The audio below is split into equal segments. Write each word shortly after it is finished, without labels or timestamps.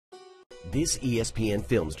This ESPN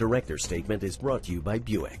Films director statement is brought to you by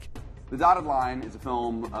Buick. The Dotted Line is a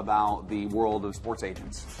film about the world of sports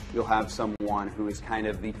agents. You'll have someone who is kind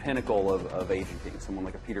of the pinnacle of agenting, someone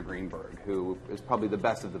like a Peter Greenberg, who is probably the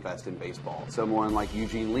best of the best in baseball. Someone like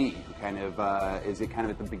Eugene Lee, who kind of is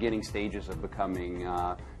at the beginning stages of becoming,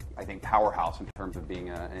 I think, powerhouse in terms of being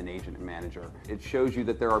an agent and manager. It shows you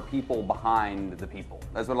that there are people behind the people.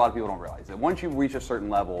 That's what a lot of people don't realize. That once you reach a certain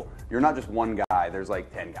level, you're not just one guy, there's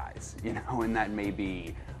like 10 guys, you know, and that may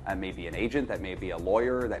be an agent, that may be a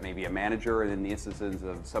lawyer, that may be a manager, and in the instances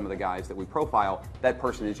of some of the guys that we profile, that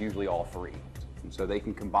person is usually all three. And so they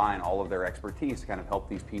can combine all of their expertise to kind of help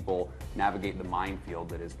these people navigate the minefield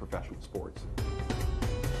that is professional sports.